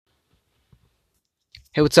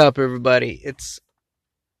Hey, what's up, everybody?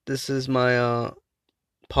 This is my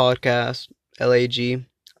podcast,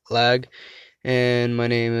 lag, and my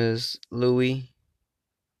name is Louis.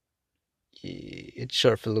 It's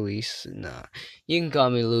short for Luis. Nah, you can call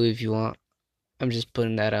me Louis if you want. I'm just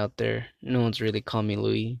putting that out there. No one's really called me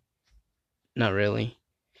Louis. Not really.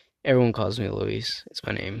 Everyone calls me Luis. It's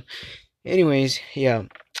my name. Anyways, yeah,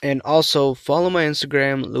 and also follow my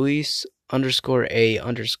Instagram, Luis underscore a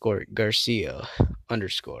underscore Garcia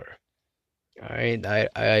underscore. All right,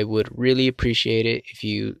 I would really appreciate it if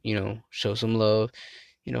you show some love,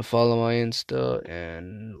 follow my Insta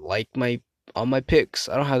and like my all my pics.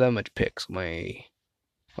 I don't have that much pics on my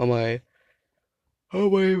on my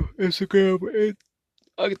Instagram.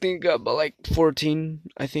 I think I got about like 14,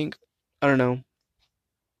 I think. I don't know.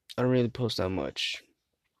 I don't really post that much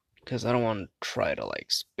because I don't want to try to like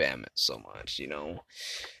spam it so much.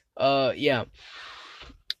 Yeah.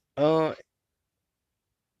 Uh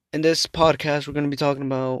in this podcast we're going to be talking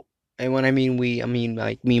about, and when I mean we, I mean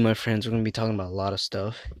like me and my friends, we're going to be talking about a lot of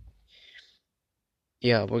stuff.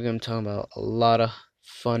 Yeah, we're gonna talk about a lot of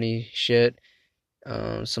funny shit.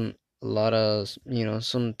 Some a lot of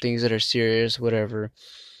some things that are serious, whatever.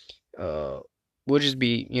 Uh, we'll just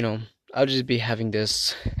be I'll just be having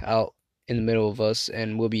this out in the middle of us,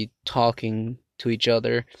 and we'll be talking to each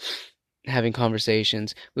other, having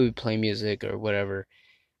conversations. We'll be playing music or whatever.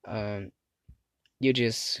 Um, you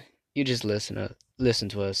just you just listen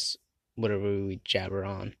to us, whatever we jabber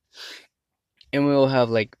on, and we'll have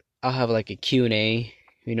like I'll have like a Q&A.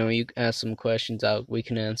 You can ask some questions out, we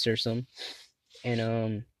can answer some.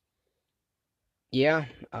 And yeah,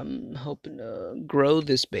 I'm hoping to grow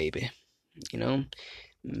this baby, you know,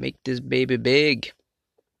 make this baby big.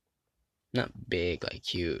 Not big like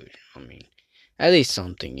huge. I mean, at least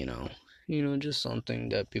something, just something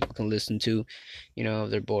that people can listen to,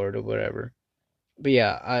 if they're bored or whatever. But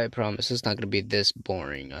yeah, I promise it's not gonna be this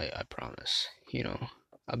boring. I promise.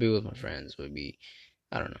 I'll be with my friends.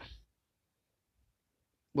 I don't know.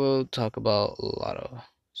 We'll talk about a lot of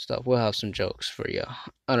stuff. We'll have some jokes for you.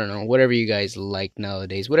 I don't know, whatever you guys like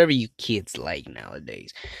nowadays, whatever you kids like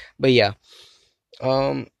nowadays. But yeah,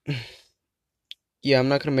 um, yeah, I'm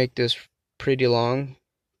not gonna make this pretty long,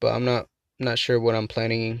 but I'm not sure what I'm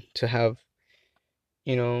planning to have.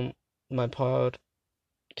 You know, my podcast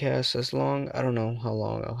as long. I don't know how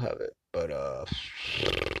long I'll have it, but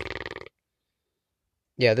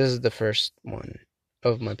yeah, this is the first one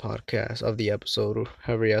of my podcast of the episode, or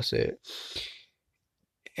however you say it.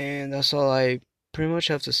 And that's all I pretty much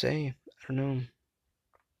have to say. I don't know.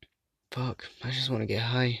 Fuck, I just want to get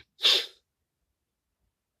high.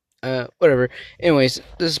 Whatever. Anyways,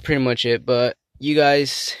 this is pretty much it. But you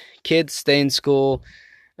guys, kids, stay in school.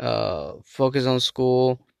 Focus on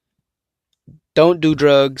school. Don't do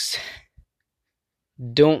drugs.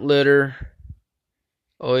 Don't litter.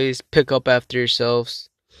 Always pick up after yourselves.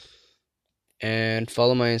 And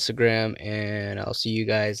follow my Instagram. And I'll see you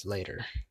guys later.